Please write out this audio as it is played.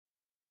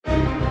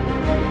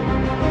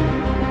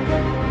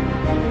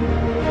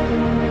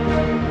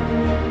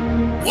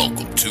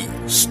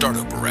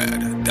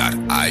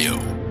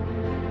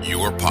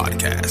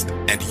podcast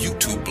and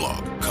YouTube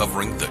blog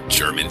covering the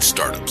German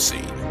startup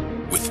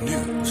scene with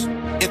news,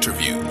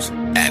 interviews,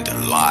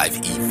 and live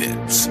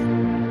events.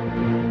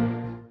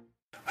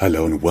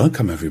 Hello and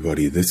welcome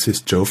everybody. This is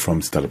Joe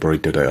from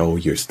Palturai.io,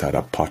 your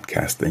startup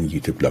podcast and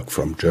YouTube blog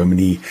from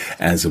Germany,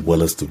 as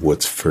well as the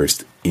world's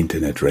first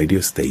internet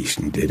radio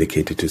station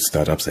dedicated to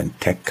startups and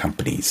tech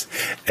companies.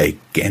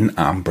 Again,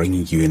 I'm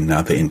bringing you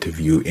another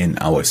interview in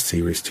our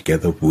series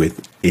together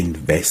with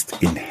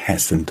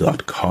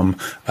investinhessen.com,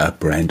 a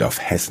brand of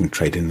Hessen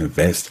Trade and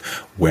Invest,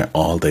 where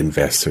all the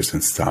investors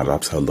and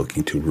startups are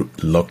looking to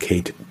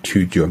relocate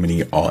to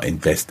Germany or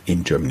invest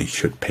in Germany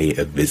should pay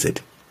a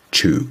visit.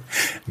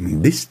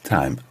 This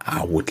time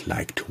I would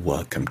like to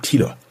welcome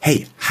Tilo.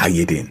 Hey, how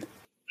you doing?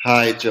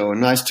 Hi, Joe.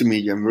 Nice to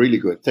meet you. I'm really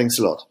good. Thanks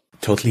a lot.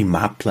 Totally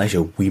my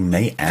pleasure. We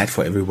may add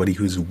for everybody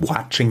who's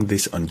watching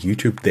this on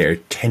YouTube, there are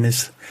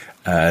tennis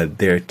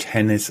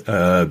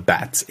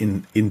bats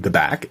in the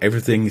back.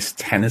 Everything is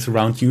tennis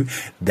around you.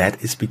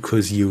 That is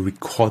because you're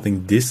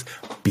recording this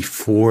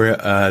before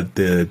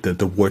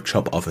the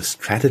workshop of a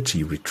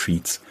strategy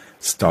retreats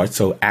start.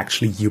 So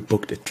actually you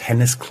booked a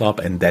tennis club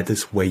and that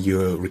is where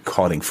you're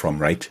recording from,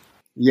 right?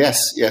 Yes,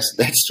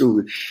 that's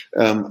true.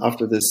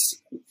 After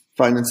this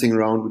financing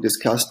round we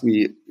discussed,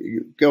 we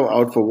go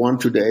out for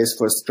 1-2 days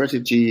for a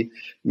strategy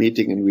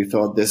meeting, and we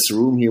thought this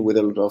room here with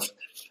a lot of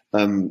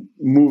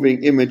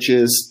moving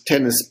images,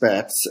 tennis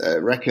bats,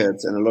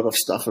 rackets, and a lot of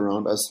stuff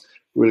around us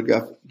will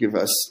give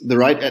us the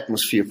right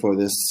atmosphere for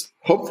this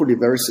hopefully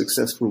very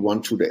successful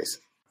 1-2 days.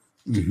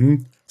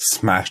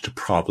 Smash the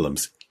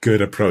problems.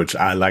 Good approach.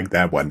 I like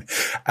that one.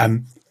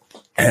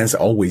 As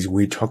always,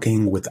 we're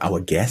talking with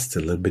our guests a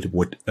little bit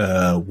what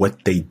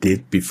they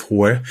did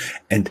before,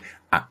 and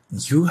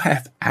you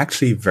have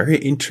actually very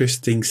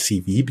interesting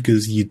CV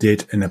because you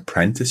did an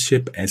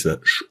apprenticeship at a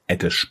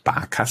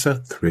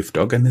Sparkasse thrift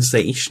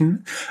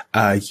organization.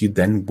 You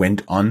then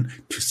went on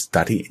to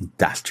study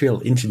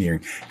industrial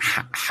engineering.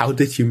 How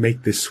did you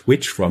make the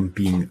switch from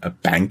being a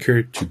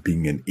banker to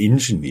being an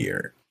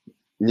engineer?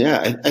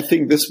 Yeah, I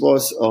think this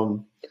was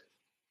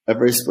a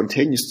very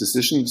spontaneous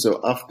decision. So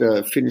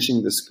after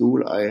finishing the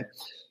school, I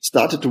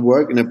started to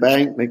work in a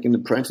bank, make an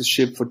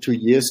apprenticeship for 2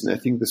 years. And I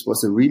think this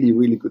was a really,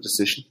 really good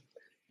decision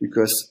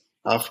because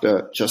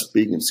after just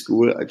being in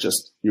school,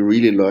 you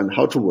really learn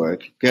how to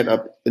work, get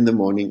up in the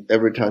morning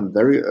every time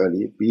very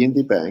early, be in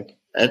the bank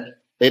at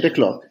 8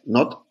 o'clock,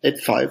 not at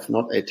 5,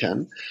 not at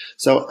 10.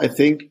 So I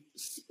think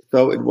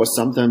though it was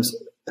sometimes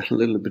a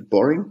little bit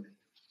boring,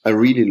 I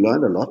really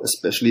learned a lot,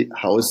 especially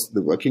how is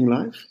the working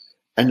life.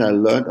 And I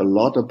learned a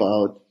lot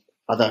about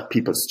other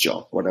people's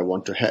job, what I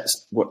want to have,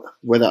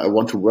 whether I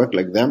want to work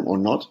like them or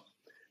not.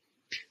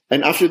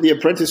 And after the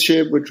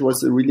apprenticeship, which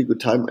was a really good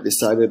time, I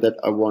decided that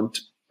I want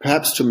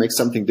perhaps to make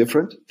something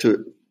different,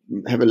 to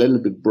have a little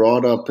bit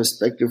broader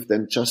perspective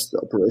than just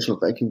the operational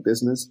banking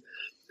business,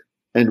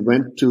 and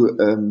went to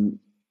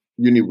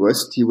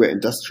university where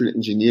industrial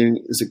engineering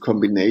is a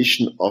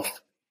combination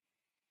of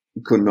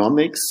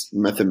economics,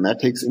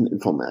 mathematics, and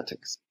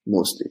informatics,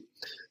 mostly.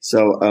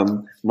 So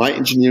my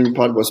engineering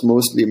part was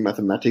mostly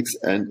mathematics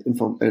and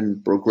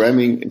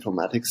programming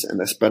informatics,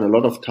 and I spent a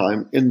lot of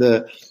time in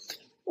the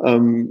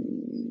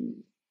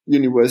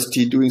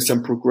university doing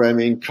some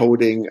programming,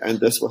 coding, and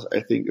this was,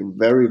 I think, a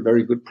very,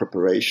 very good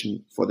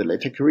preparation for the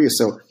later career.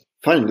 So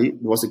finally,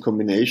 it was a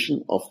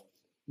combination of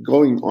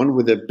going on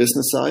with the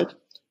business side,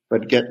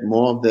 but get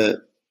more of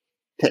the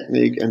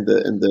technique and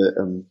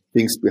the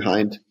things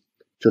behind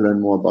to learn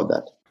more about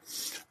that.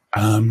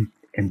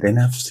 And then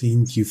I've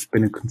seen you've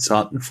been a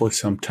consultant for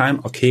some time.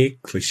 Okay,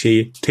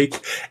 cliche,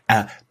 tick.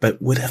 But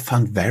what I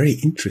found very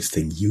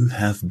interesting, you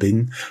have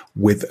been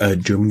with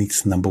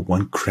Germany's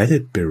 #1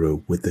 credit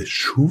bureau, with the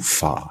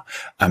Schufa,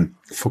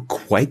 for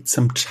quite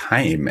some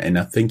time. And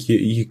I think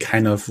you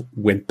kind of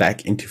went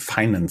back into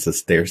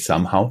finances there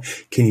somehow.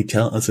 Can you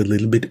tell us a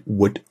little bit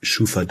what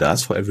Schufa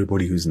does for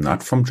everybody who's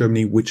not from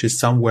Germany, which is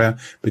somewhere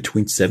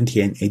between 70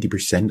 and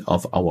 80%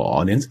 of our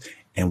audience,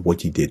 and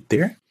what you did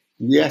there?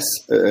 Yes,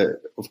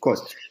 of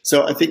course.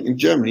 So I think in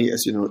Germany,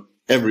 as you know,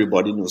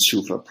 everybody knows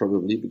Schufa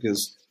probably,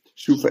 because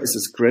Schufa is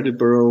this credit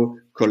bureau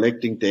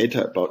collecting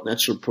data about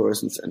natural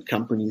persons and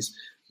companies,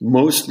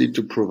 mostly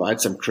to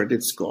provide some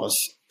credit scores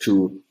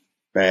to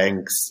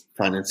banks,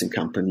 financing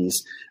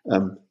companies,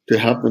 to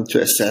help them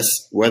to assess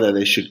whether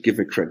they should give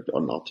a credit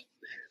or not.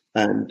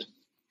 And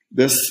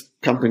this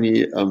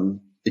company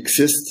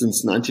exists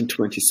since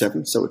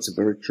 1927, so it's a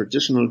very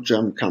traditional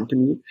German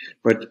company,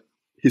 but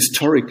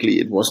historically,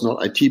 it was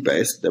not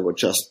IT-based. They were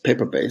just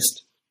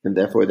paper-based. And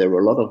therefore, there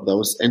were a lot of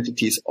those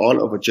entities all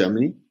over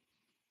Germany.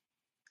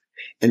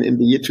 And in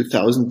the year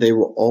 2000, they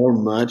were all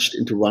merged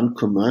into one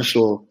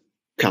commercial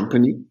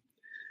company.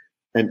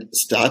 And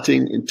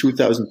starting in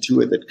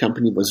 2002, that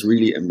company was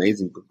really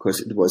amazing because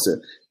it was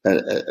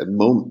a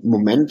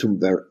momentum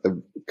where a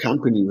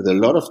company with a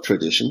lot of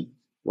tradition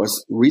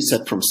was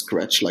reset from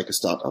scratch like a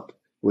startup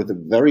with a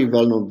very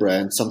well-known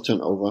brand, some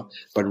turnover,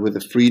 but with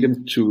the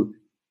freedom to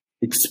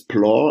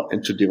explore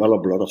and to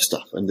develop a lot of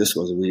stuff. And this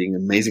was really an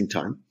amazing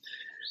time.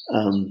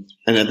 And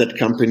at that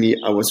company,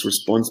 I was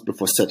responsible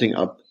for setting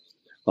up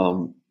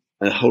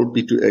a whole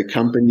B2A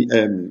company,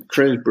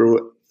 credit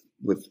bureau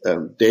with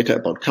data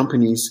about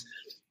companies,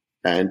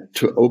 and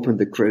to open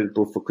the credit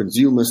bureau for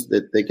consumers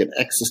that they get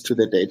access to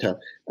their data.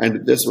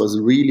 And this was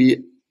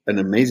really an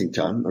amazing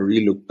time. I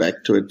really look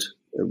back to it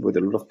with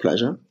a lot of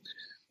pleasure.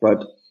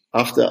 But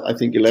after, I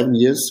think, 11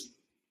 years,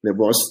 there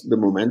was the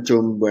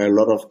momentum where a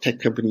lot of tech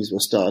companies were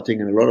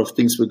starting and a lot of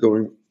things were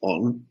going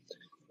on.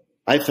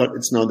 I thought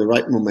it's now the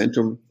right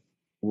momentum,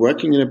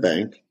 working in a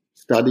bank,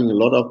 studying a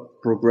lot of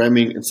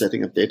programming and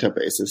setting up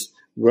databases,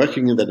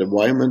 working in that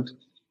environment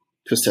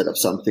to set up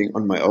something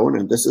on my own.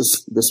 And this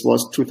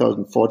was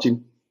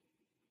 2014,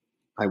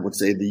 I would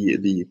say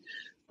the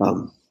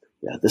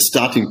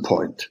starting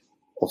point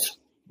of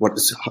what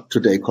is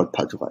today called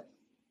Palturai.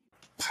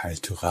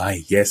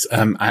 Palturai, yes.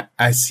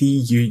 I see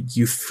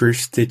you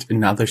first did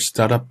another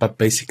startup, but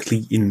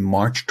basically in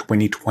March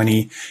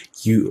 2020,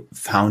 you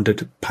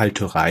founded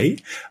Palturai.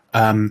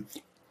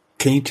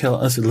 Can you tell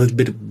us a little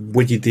bit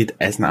what you did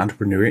as an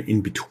entrepreneur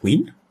in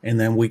between? And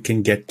then we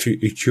can get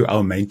to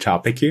our main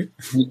topic here.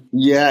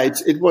 Yeah,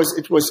 it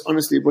was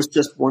honestly, it was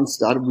just one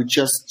startup. We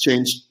just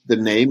changed the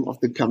name of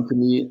the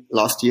company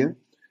last year.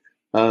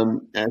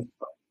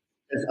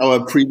 As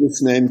our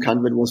previous name,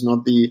 Canvet, was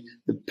not the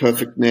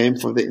perfect name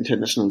for the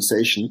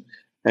internationalization.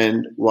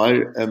 And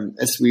while,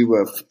 as we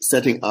were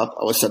setting up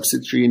our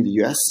subsidiary in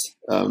the US,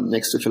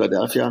 next to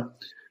Philadelphia,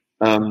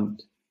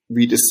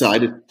 we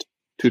decided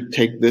to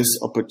take this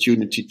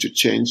opportunity to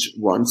change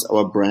once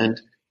our brand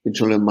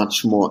into a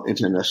much more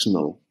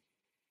international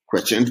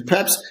question. And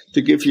perhaps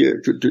to give you,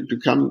 to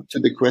come to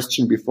the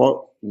question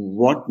before,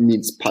 what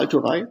means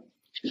Palturai?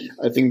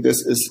 I think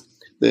this is,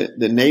 the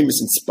name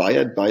is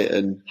inspired by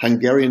a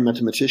Hungarian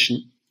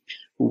mathematician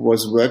who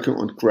was working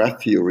on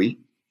graph theory,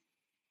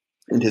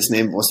 and his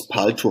name was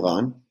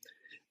Palturan.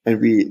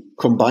 And we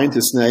combined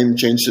his name,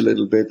 changed a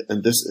little bit,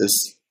 and this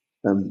is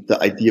the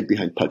idea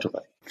behind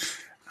Palturai.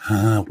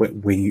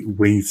 When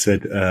you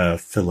said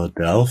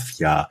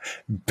Philadelphia,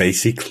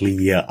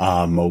 basically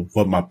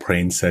what my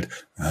brain said,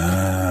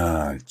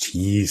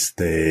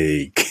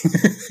 cheesesteak.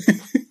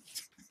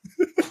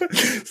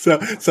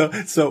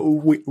 So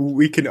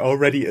we can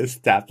already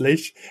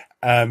establish,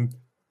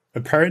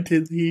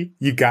 apparently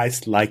you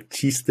guys like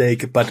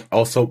cheesesteak, but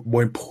also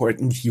more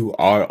important, you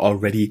are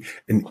already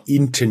an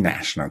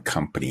international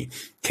company.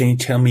 Can you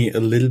tell me a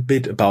little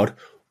bit about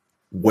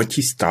what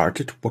you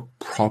started, what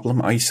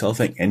problem are you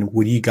solving, and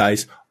what you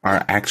guys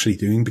are actually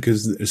doing?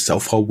 Because so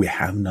far we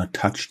have not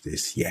touched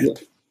this yet. Yeah.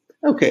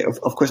 Okay,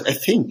 of course, I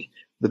think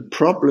the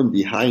problem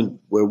behind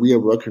where we are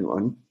working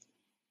on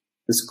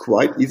is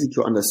quite easy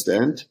to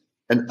understand.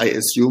 And I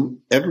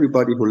assume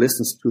everybody who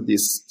listens to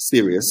this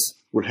series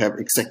will have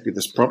exactly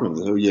this problem.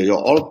 So you're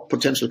all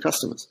potential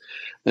customers.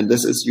 And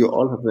this is, you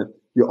all have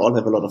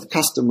a lot of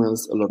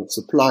customers, a lot of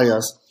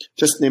suppliers,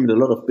 just name it, a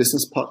lot of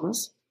business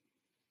partners.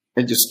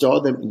 And you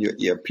store them in your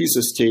ERP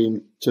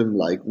system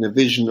like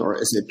Navision or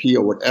SAP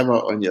or whatever,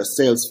 on your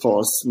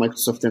Salesforce,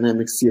 Microsoft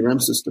Dynamics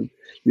CRM system.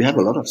 You have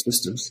a lot of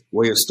systems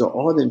where you store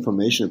all the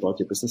information about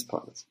your business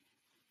partners.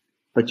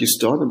 But you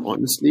store them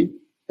honestly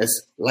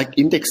as like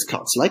index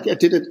cards. Like I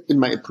did it in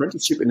my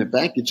apprenticeship in a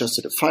bank. You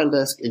just had a file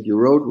desk and you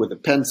wrote with a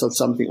pencil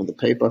something on the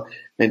paper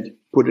and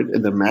put it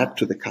in the map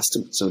to the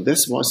customer. So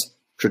this was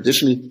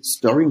traditionally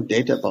storing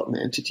data about an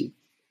entity.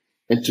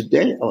 And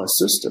today our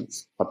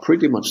systems are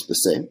pretty much the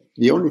same.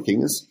 The only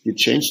thing is you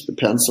change the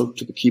pencil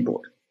to the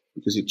keyboard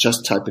because you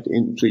just type it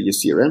into your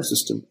CRM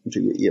system,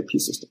 into your ERP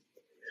system.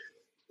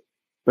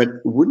 But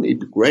wouldn't it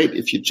be great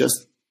if you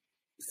just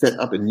set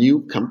up a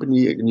new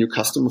company, a new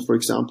customer, for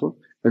example,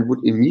 and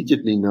would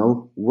immediately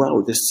know,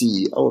 wow, the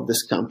CEO of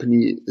this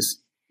company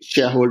is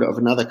shareholder of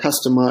another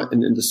customer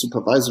and in the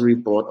supervisory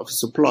board of a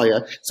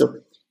supplier.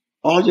 So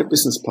all your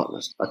business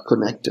partners are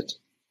connected,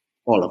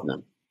 all of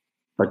them.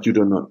 But you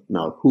do not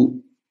know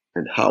who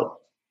and how.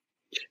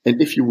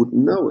 And if you would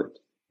know it,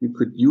 you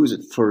could use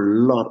it for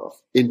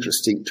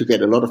to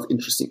get a lot of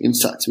interesting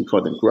insights. We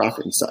call them graph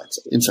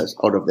insights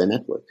out of their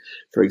network.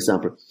 For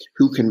example,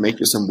 who can make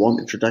you some warm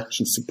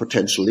introductions to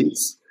potential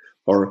leads?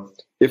 Or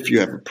if you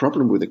have a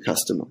problem with a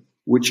customer,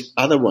 which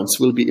other ones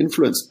will be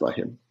influenced by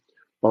him?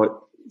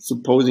 Or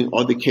supposing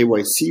all the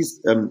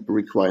KYC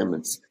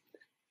requirements,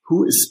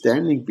 who is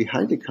standing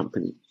behind the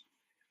company?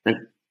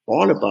 And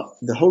all about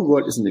the whole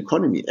world is an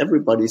economy.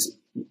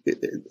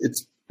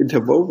 It's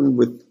interwoven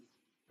with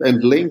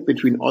and linked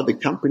between all the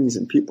companies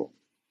and people.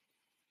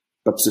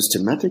 But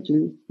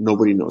systematically,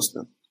 nobody knows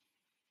them.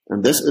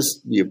 And this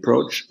is the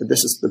approach. This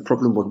is the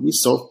problem what we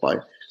solve by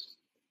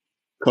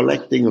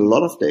collecting a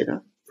lot of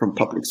data from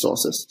public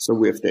sources. So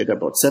we have data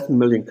about 7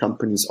 million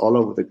companies all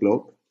over the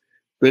globe,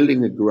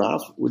 building a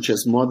graph which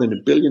has more than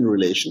 1 billion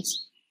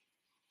relations,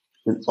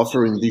 and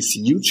offering this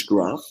huge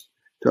graph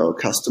to our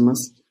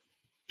customers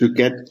to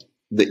get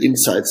the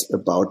insights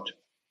about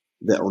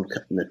their own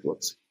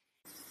networks.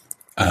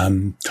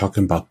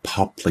 Talking about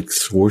public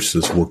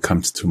sources, what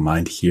comes to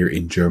mind here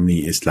in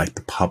Germany is like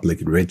the public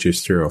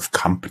register of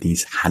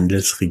companies,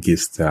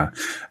 Handelsregister.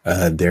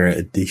 There are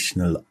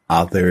additional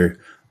other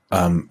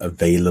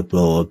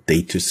available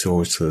data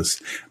sources.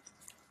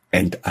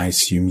 And I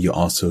assume you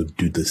also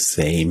do the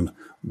same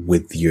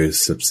with your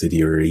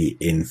subsidiary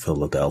in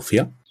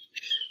Philadelphia?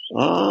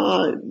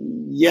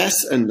 Yes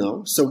and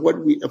no. So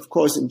what we, of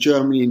course, in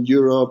Germany, in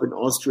Europe, in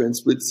Austria, and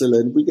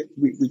Switzerland, we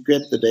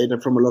get the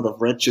data from a lot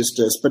of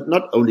registers, but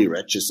not only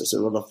registers, a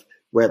lot of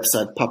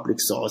website,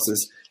 public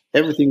sources,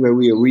 everything where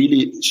we are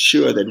really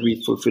sure that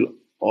we fulfill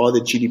all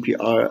the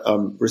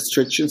GDPR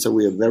restrictions. So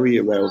we are very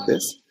aware of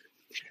this.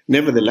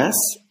 Nevertheless,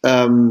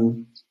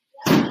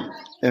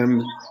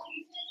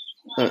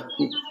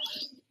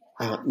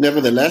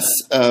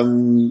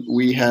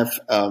 we have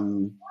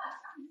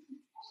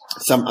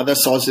some other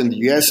sources in the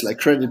US, like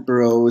credit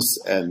bureaus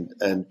and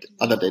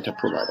other data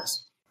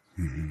providers.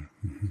 Mm-hmm.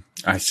 Mm-hmm.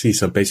 I see.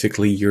 So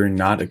basically, you're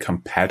not a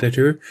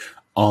competitor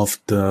of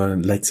the,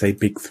 let's say,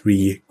 big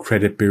three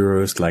credit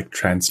bureaus like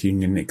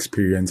TransUnion,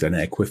 Experian, and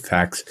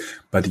Equifax,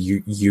 but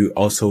you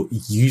also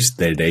use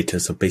their data.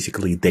 So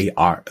basically, they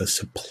are a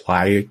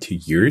supplier to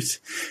yours.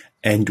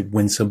 And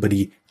when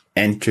somebody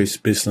enters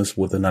business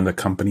with another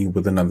company,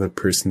 with another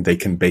person, they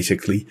can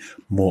basically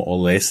more or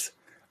less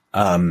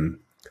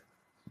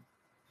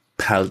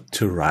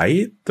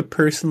Palturai the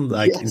person,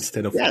 like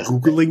instead of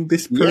Googling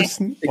this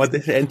person or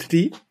this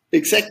entity?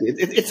 Exactly.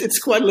 It's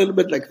quite a little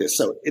bit like this.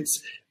 So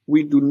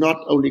we do not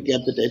only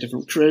get the data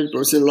from credit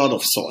bureaus, a lot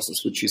of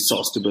sources which we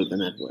source to build the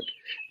network.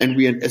 And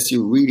we, as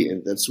you really,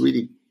 and that's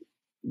really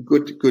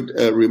good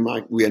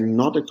remark, we are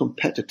not a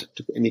competitor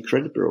to any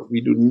credit bureau.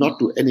 We do not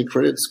do any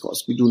credit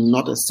scores. We do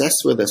not assess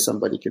whether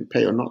somebody can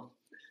pay or not.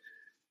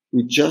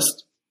 We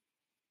just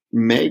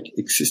make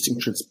existing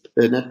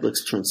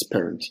networks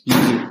transparent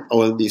using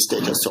all these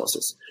data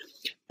sources.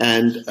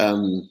 And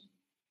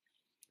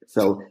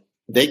so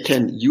they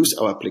can use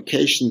our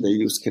application, they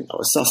can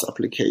our SaaS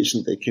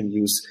application, they can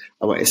use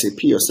our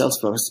SAP or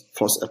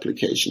Salesforce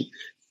application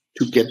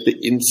to get the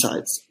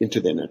insights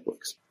into their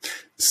networks.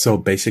 So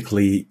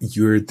basically,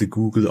 you're the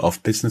Google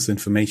of business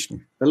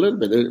information. A little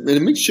bit, a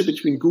mixture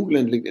between Google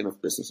and LinkedIn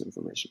of business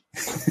information.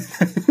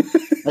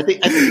 I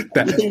think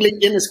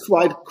LinkedIn is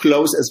quite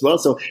close as well.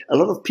 So a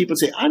lot of people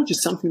say, aren't you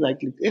something like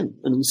LinkedIn?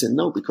 And we say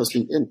no, because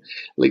LinkedIn,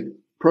 like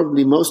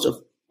probably most of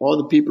all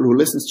the people who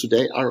listen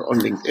today are on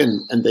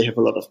LinkedIn, and they have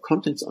a lot of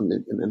contacts on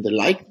LinkedIn, and they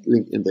like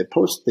LinkedIn, they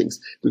post things,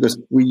 because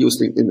we use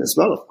LinkedIn as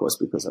well, of course,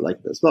 because I like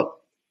it as well.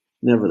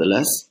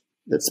 Nevertheless,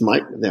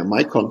 they're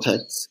my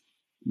contacts,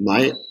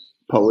 my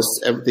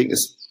posts, everything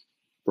is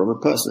from a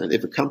person. And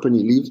if a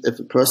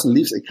person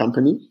leaves a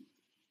company,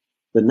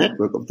 the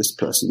network of this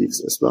person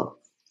leaves as well.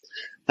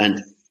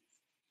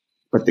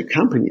 But the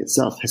company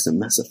itself has a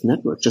massive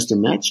network. Just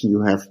imagine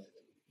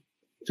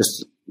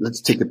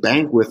let's take a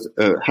bank with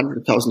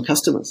 100,000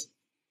 customers.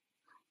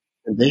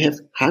 And they have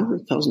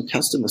 100,000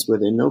 customers where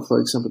they know, for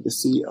example, the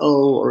CEO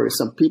or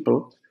some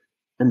people.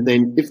 And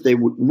then if they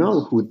would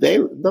know who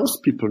those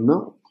people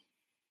know,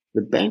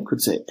 the bank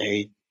could say,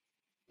 hey,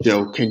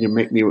 Joe, can you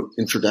make me an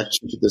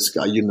introduction to this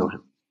guy? You know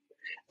him.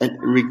 And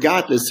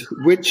regardless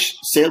which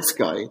sales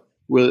guy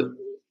will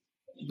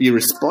be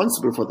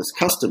responsible for this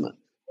customer,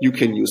 you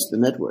can use the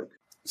network.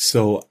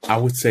 So I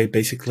would say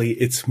basically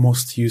it's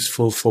most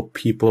useful for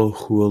people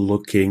who are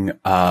looking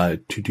to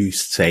do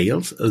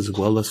sales, as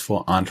well as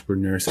for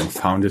entrepreneurs and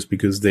founders,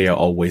 because they are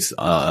always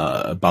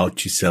about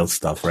to sell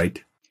stuff,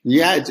 right?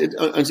 Yeah,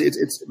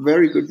 it's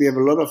very good. We have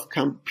a lot of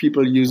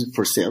people use it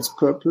for sales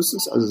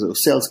purposes, also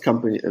sales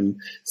company and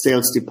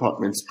sales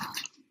departments.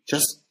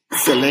 Just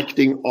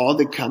selecting all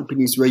the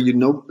companies where you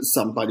know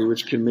somebody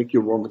which can make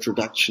you warm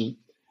introduction,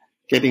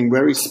 getting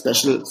very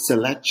special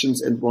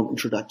selections and warm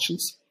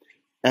introductions.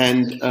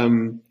 And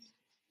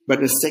but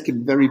the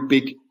second very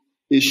big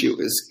issue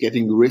is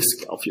getting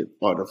risk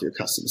out of your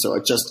customer. So I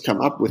just come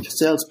up with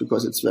sales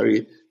because it's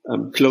very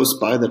close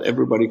by that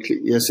everybody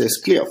says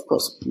clear. Of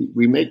course,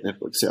 we make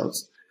network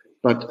sales,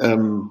 but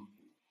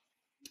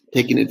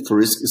taking it for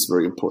risk is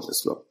very important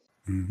as well.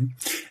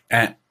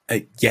 Mm-hmm.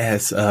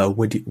 Yes,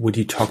 what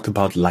you talked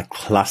about, like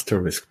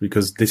cluster risk,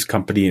 because this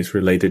company is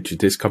related to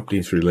this company,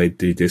 is related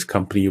to this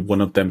company.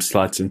 One of them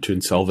slides into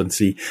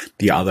insolvency.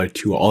 The other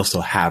two also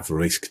have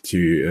risk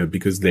to,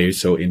 because they're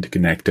so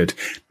interconnected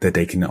that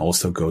they can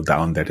also go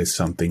down. That is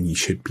something you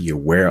should be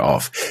aware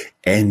of.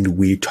 And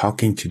we're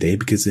talking today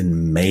because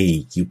in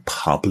May, you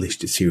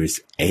published a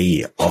Series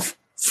A of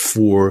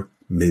 4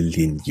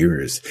 million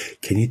euros.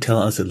 Can you tell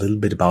us a little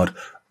bit about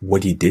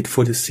what you did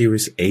for the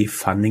Series A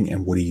funding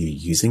and what are you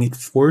using it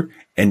for,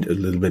 and a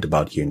little bit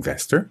about your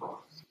investor?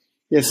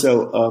 Yeah,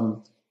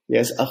 so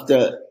yes,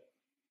 after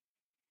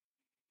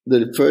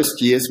the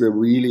first years where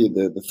really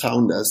the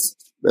founders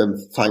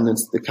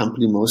financed the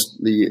company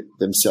mostly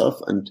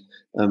themselves and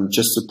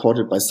just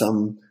supported by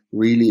some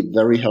really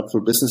very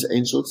helpful business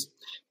angels,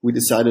 we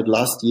decided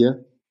last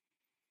year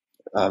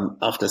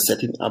after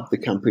setting up the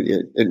company,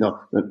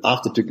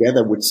 after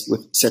together with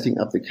setting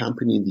up the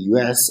company in the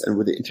US and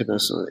with the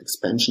international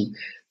expansion,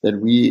 that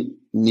we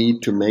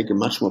need to make a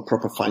much more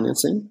proper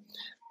financing.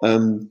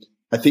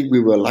 I think we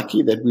were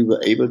lucky that we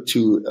were able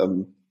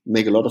to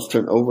make a lot of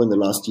turnover in the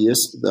last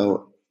years,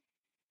 though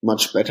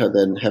much better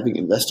than having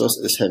investors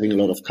is having a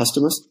lot of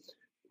customers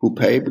who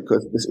pay,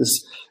 because this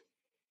is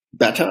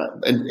better,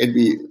 and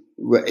we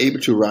were able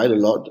to ride a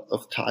lot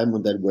of time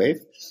on that wave.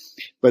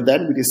 But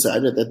then we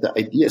decided that the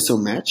idea is so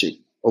magic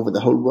over the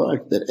whole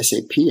world that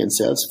SAP and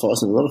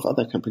Salesforce and a lot of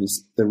other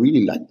companies, they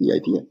really liked the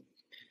idea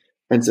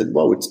and said,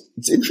 wow,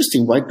 it's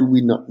interesting. Why do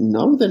we not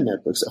know the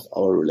networks of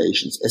our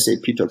relations?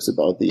 SAP talks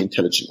about the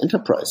intelligent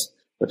enterprise,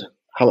 but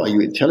how are you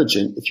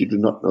intelligent if you do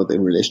not know the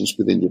relations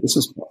within your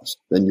business partners?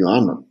 Then you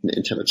are not an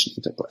intelligent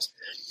enterprise.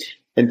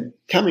 And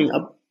coming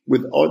up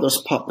with all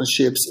those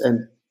partnerships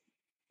and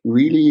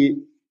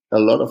really a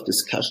lot of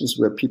discussions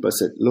where people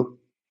said, look,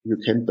 you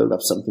can build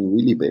up something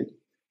really big.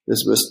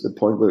 This was the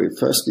point where we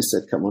firstly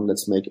said, come on,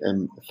 let's make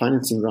a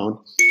financing round.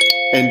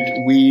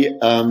 And we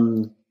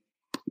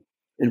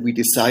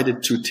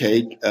decided to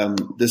take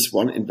this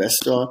one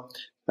investor,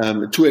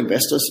 two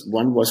investors.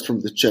 One was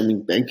from the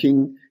German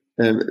banking,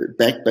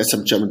 backed by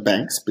some German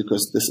banks,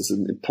 because this is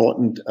an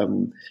important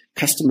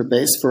customer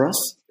base for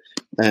us.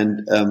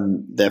 And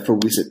therefore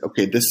we said,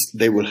 okay,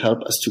 they will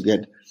help us to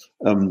get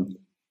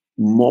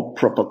more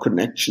proper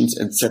connections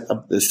and set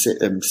up the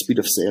speed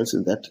of sales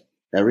in that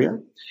area.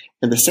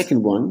 And the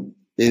second one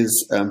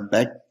is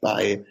backed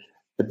by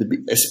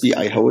the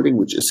SBI Holding,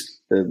 which is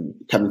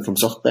coming from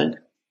SoftBank,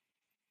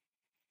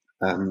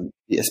 the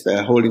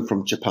SBI Holding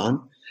from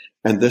Japan.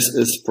 And this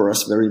is for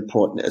us very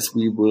important, as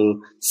we will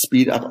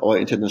speed up our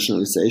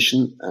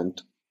internationalization, and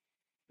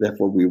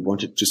therefore we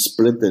wanted to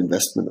split the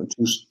investment on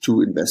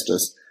two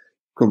investors,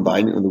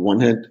 combining on the one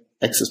hand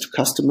access to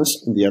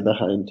customers, on the other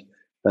hand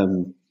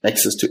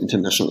access to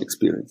international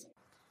experience.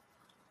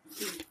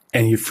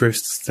 And your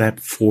first step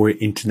for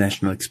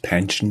international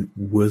expansion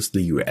was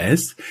the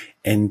US.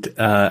 And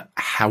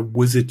how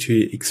was it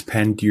to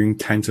expand during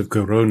times of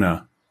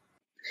Corona?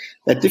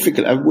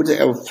 Difficult. I would say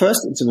our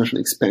first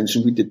international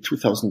expansion we did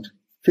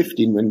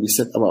 2015, when we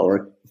set up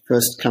our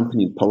first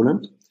company in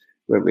Poland,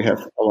 where we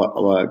have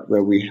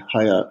where we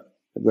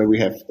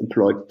have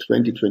employed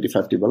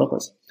 25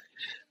 developers.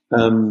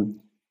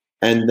 And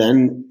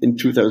then in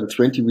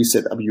 2020 we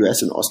set up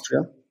US and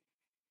Austria.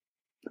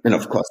 And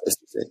of course, as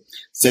you say,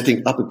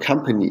 setting up a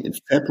company in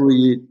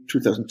February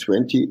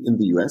 2020 in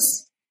the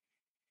US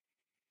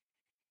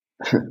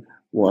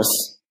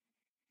was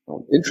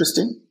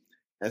interesting.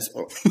 As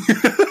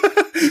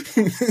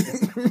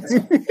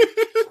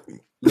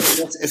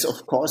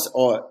of course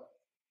our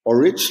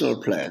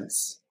original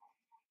plans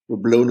were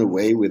blown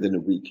away within a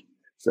week.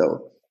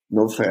 So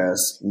no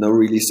fairs, no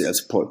release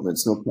sales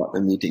appointments, no partner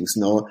meetings,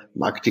 no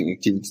marketing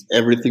activities.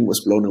 Everything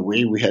was blown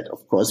away. We had,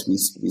 of course, we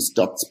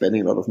stopped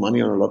spending a lot of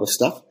money on a lot of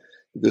stuff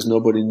because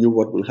nobody knew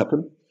what will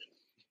happen.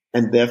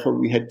 And therefore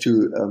we had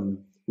to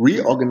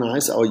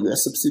reorganize our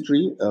US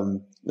subsidiary.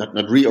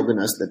 Not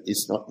reorganize, that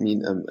is not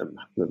mean,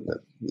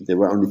 there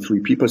were only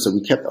 3 people. So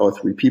we kept our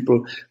 3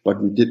 people,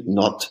 but we did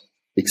not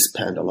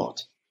expand a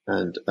lot.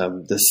 And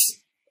this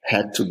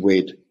had to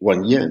wait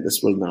 1 year, and this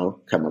will now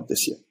come up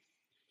this year.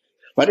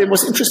 But it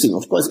was interesting.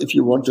 Of course, if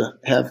you want to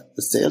have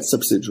a sales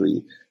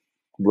subsidiary,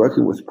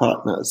 working with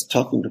partners,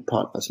 talking to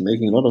partners,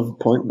 making a lot of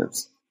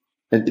appointments.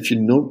 And if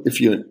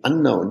you're an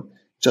unknown,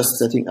 just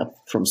setting up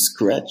from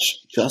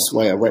scratch, just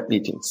via web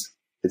meetings,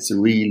 it's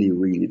really,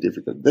 really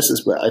difficult. This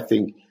is where I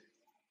think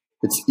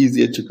it's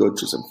easier to go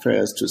to some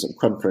fairs, to some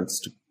conference,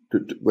 to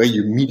where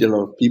you meet a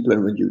lot of people,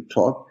 and when you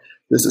talk,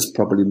 this is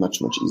probably much,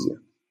 much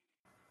easier.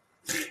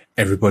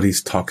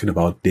 Everybody's talking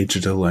about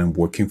digital and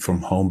working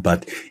from home,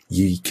 but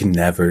you can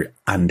never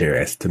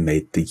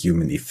underestimate the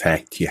human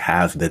effect you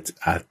have. That's,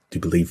 I do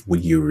believe,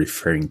 what you're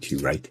referring to,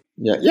 right?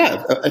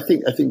 Yeah. I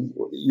think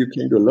you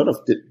can do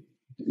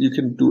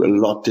a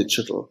lot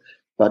digital,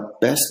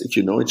 but best if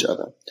you know each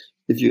other.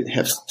 If you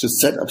have to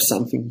set up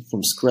something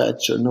from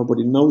scratch and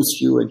nobody knows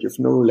you and you have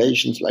no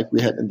relations like we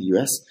had in the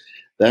US,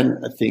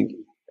 then I think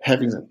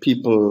having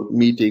people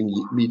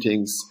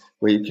meetings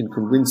where you can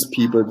convince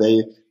people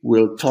they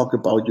will talk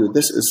about you,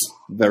 this is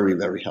very,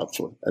 very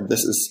helpful. And this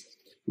is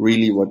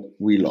really what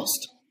we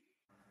lost.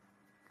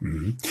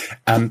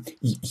 Mm-hmm.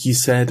 You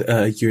said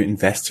your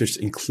investors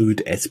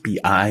include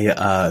SBI,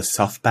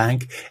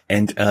 SoftBank,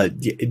 and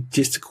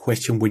just a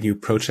question: when you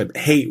approach them,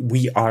 hey,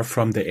 we are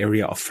from the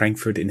area of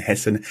Frankfurt in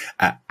Hessen.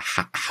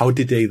 How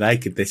did they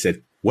like it? They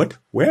said, "What?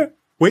 Where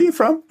are you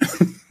from?"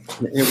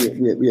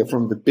 we are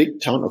from the big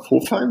town of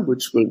Hofheim,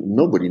 which will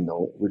nobody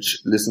know, which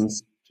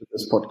listens to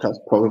this podcast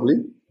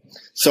probably.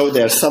 So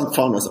there are some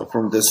founders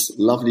from this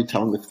lovely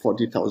town with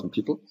 40,000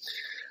 people.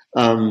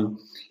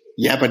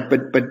 Yeah, but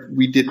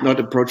we did not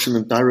approach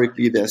them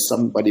directly. There's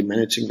somebody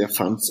managing their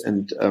funds,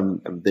 and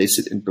they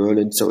sit in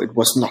Berlin. So it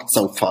was not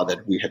so far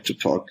that we had to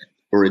talk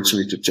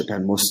originally to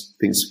Japan. Most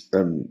things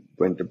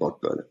went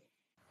about Berlin.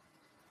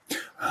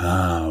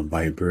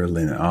 By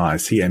Berlin. I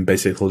see. And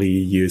basically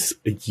you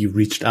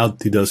reached out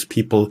to those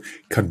people,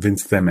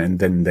 convinced them, and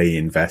then they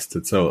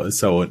invested.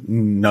 So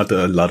not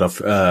a lot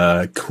of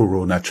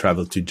Corona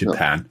travel to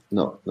Japan.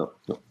 No.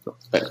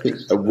 I think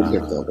I wouldn't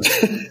have done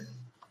it.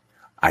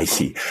 I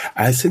see.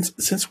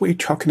 Since we're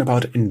talking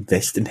about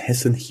Invest in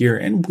Hessen here,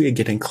 and we're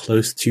getting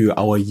close to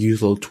our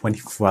usual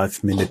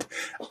 25-minute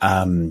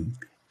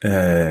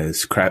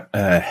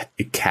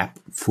cap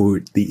for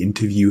the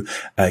interview,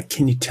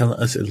 can you tell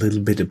us a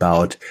little bit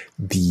about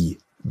the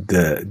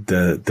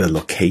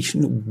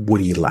location? What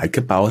do you like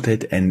about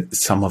it, and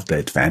some of the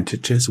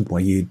advantages why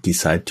you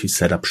decide to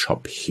set up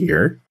shop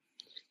here?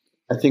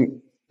 I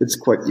think it's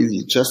quite easy.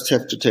 You just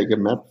have to take a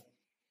map.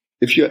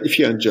 If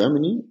you're in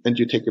Germany and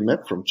you take a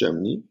map from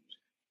Germany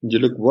and you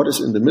look what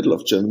is in the middle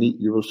of Germany,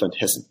 you will find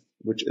Hessen,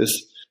 which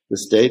is the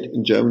state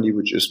in Germany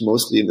which is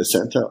mostly in the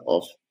center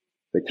of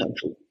the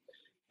country.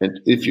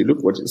 And if you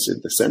look what is in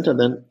the center,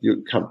 then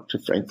you come to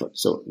Frankfurt.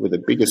 So with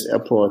the biggest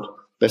airport,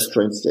 best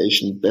train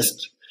station,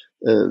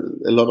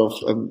 a lot of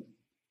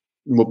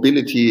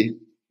mobility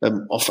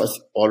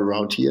offers all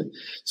around here.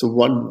 So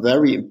one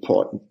very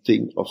important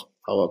thing of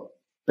our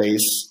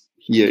base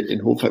here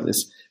in Hofheim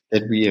is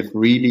that we have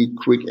really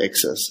quick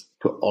access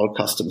to all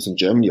customers in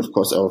Germany. Of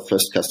course, our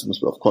first customers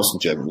were, of course,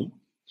 in Germany.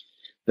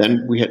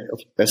 Then we had,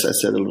 as I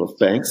said, a lot of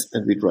banks,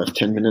 and we drive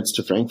 10 minutes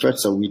to Frankfurt.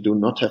 So we do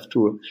not have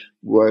to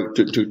work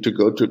to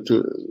go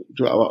to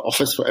our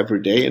office for every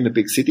day in a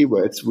big city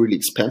where it's really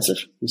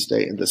expensive. We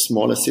stay in the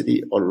smaller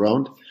city all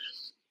around,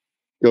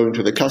 going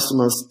to the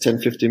customers, 10,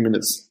 15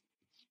 minutes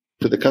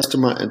to the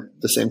customer and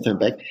at the same time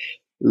back.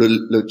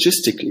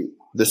 Logistically,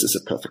 this is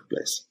a perfect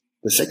place.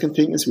 The second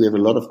thing is we have a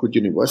lot of good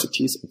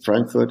universities in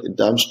Frankfurt, in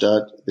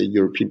Darmstadt, the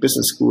European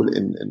Business School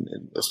in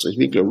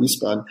Österreich-Winkel,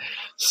 Wiesbaden.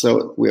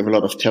 So we have a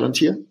lot of talent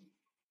here.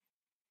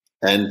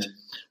 And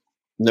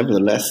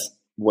nevertheless,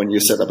 when you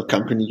set up a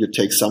company, you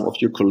take some of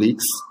your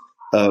colleagues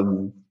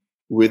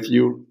with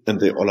you, and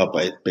they all are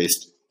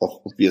based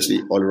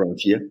obviously all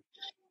around here.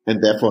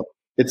 And therefore,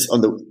 it's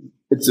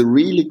a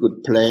really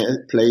good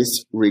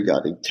place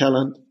regarding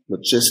talent,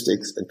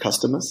 logistics, and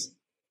customers.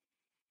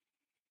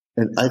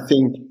 And I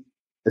think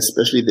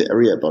especially the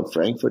area about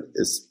Frankfurt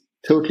is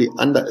totally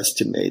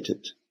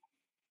underestimated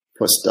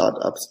for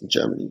startups in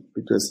Germany,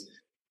 because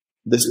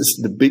this is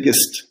the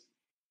biggest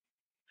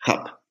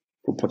hub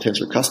for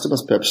potential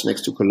customers, perhaps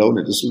next to Cologne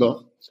and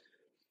Düsseldorf.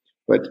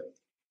 But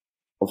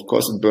of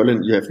course, in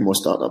Berlin, you have more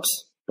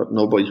startups, but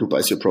nobody who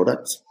buys your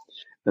products.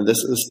 And this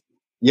is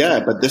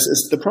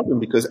the problem,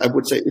 because I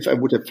would say if I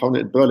would have found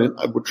it in Berlin,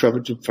 I would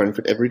travel to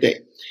Frankfurt every day.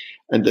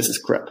 And this is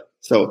crap.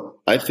 So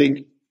I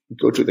think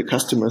go to the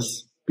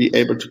customers, be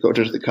able to go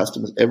to the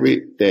customers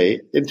every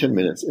day in 10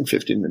 minutes, in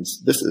 15 minutes.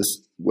 This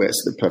is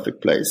where's the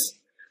perfect place,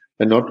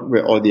 and not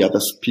where all the other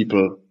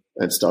people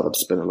and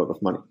startups spend a lot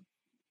of money.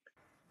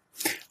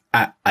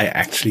 I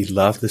actually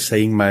love the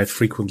saying. My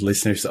frequent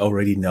listeners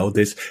already know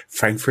this.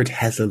 Frankfurt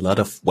has a lot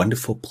of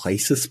wonderful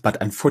places, but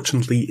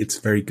unfortunately it's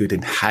very good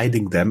in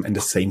hiding them. And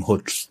the same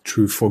holds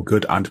true for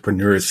good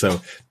entrepreneurs.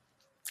 So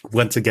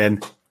once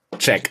again,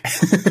 check.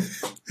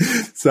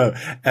 So,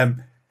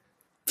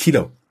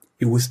 Tilo,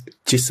 it was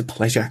just a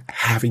pleasure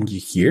having you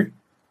here.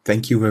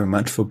 Thank you very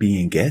much for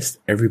being a guest.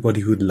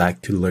 Everybody who'd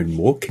like to learn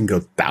more can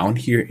go down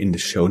here in the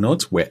show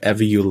notes.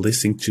 Wherever you're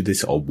listening to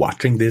this or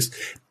watching this,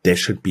 there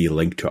should be a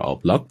link to our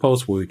blog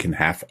post where we can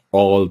have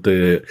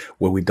where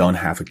we don't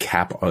have a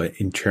cap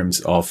in terms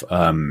of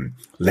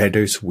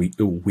letters we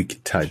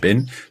can type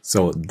in.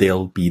 So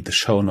there'll be the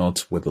show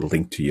notes with a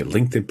link to your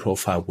LinkedIn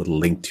profile, with a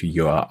link to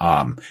your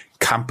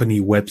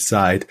company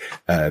website,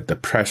 the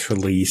press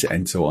release,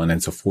 and so on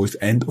and so forth.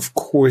 And of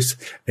course,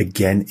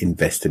 again,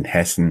 Invest in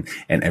Hessen,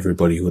 and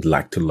everybody who would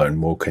like to learn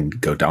more can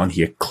go down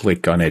here,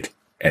 click on it,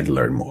 and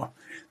learn more.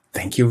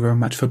 Thank you very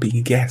much for being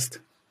a guest.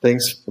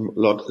 Thanks a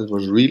lot. It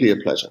was really a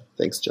pleasure.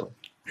 Thanks, John.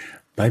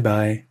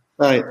 Bye-bye.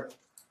 Bye.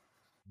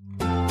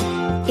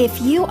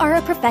 If you are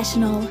a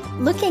professional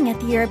looking at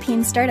the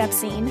European startup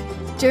scene,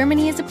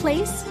 Germany is a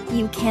place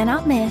you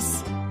cannot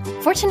miss.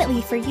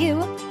 Fortunately for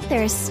you,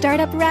 there is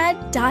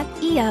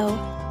startuprad.io,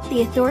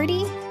 the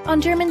authority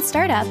on German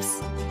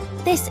startups.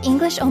 This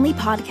English-only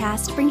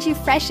podcast brings you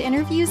fresh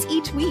interviews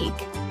each week.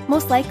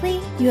 Most likely,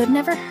 you have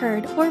never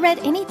heard or read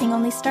anything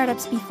on these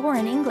startups before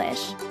in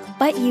English,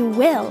 but you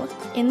will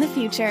in the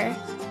future.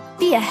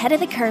 Be ahead of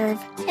the curve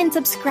and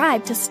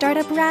subscribe to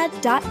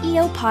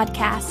startuprad.io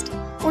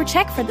podcast, or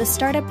check for the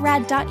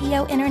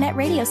startuprad.io internet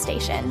radio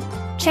station.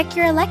 Check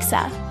your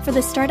Alexa for the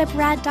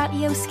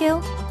startuprad.io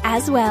skill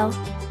as well.